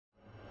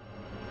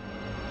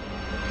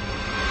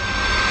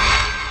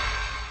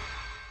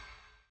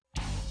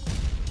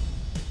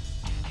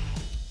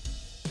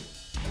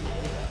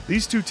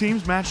These two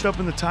teams matched up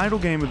in the title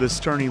game of this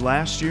tourney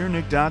last year.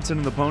 Nick Dodson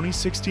and the Ponies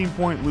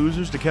 16-point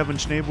losers to Kevin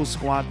Schnabel's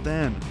squad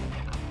then.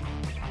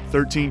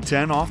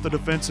 13-10 off the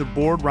defensive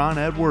board, Ron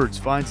Edwards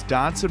finds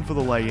Dodson for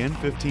the lay-in,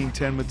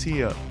 15-10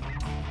 Metea.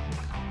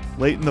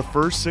 Late in the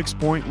first,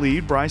 6-point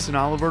lead, Bryson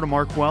Oliver to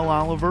Marquel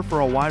Oliver for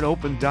a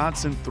wide-open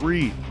Dodson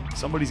three.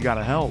 Somebody's got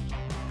to help.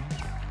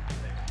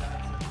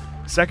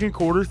 Second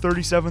quarter,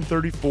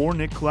 37-34,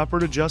 Nick Klepper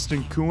to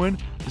Justin Kuhn.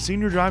 The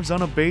senior drives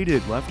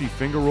unabated, lefty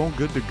finger roll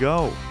good to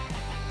go.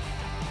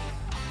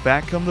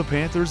 Back come the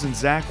Panthers and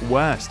Zach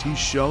West. He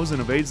shows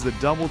and evades the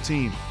double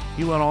team.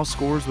 He led all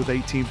scorers with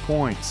 18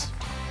 points.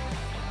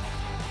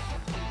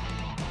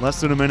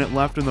 Less than a minute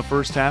left in the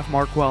first half,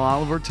 Marquel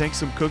Oliver takes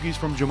some cookies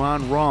from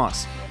Jamon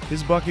Ross.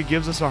 His bucket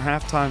gives us our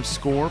halftime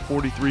score,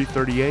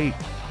 43-38.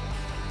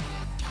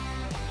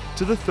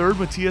 To the third,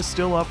 Metea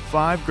still up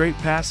 5. Great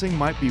passing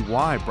might be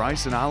why.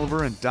 Bryson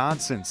Oliver and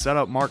Dodson set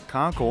up Mark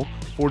Conkle,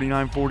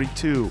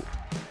 49-42.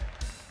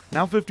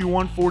 Now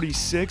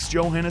 51-46,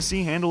 Joe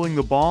Hennessy handling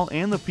the ball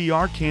and the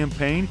PR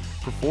campaign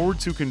for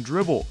forwards who can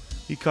dribble.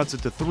 He cuts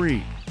it to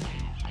 3.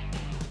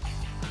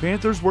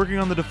 Panthers working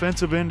on the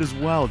defensive end as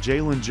well.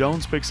 Jalen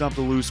Jones picks up the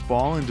loose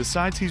ball and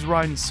decides he's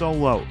riding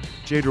solo.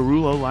 Jay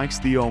Derulo likes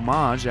the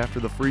homage. After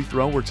the free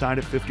throw, we're tied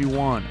at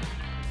 51.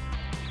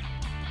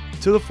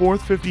 To the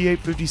fourth,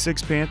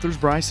 58-56 Panthers,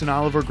 Bryson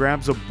Oliver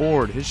grabs a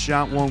board. His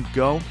shot won't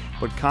go,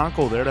 but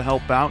Conkle there to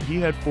help out. He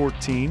had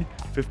 14,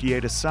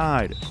 58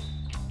 aside.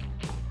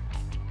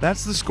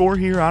 That's the score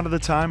here out of the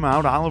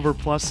timeout. Oliver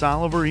plus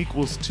Oliver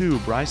equals 2.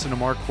 Bryson to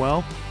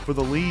Marquel for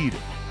the lead.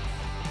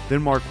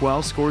 Then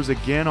Marquel scores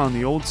again on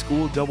the old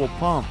school double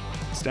pump.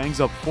 Stangs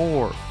up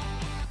 4.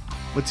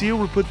 Metea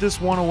would put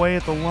this one away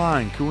at the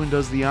line. Kuhn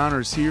does the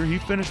honors here. He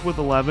finished with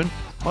 11.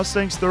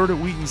 Mustangs third at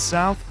Wheaton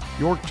South.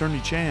 York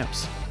tourney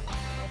champs.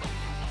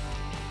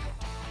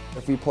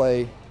 If we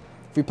play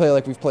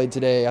like we've played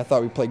today, I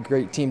thought we played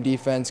great team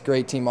defense,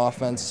 great team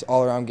offense,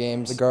 all-around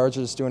games. The guards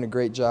are just doing a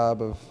great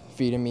job of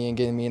feeding me and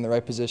getting me in the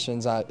right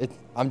positions.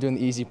 I'm doing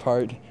the easy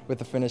part with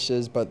the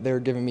finishes, but they're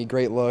giving me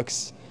great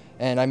looks.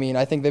 And I mean,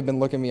 I think they've been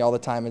looking at me all the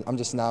time. I'm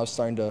just now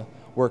starting to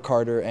work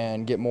harder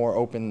and get more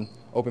open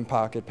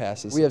pocket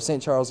passes. We have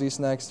St. Charles East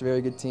next,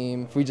 very good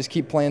team. If we just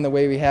keep playing the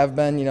way we have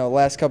been, you know,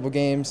 last couple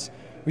games,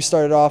 we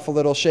started off a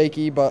little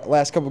shaky, but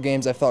last couple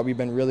games I thought we've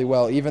been really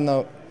well. Even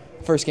though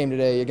first game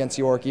today against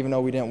York, even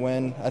though we didn't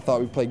win, I thought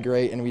we played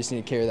great, and we just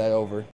need to carry that over.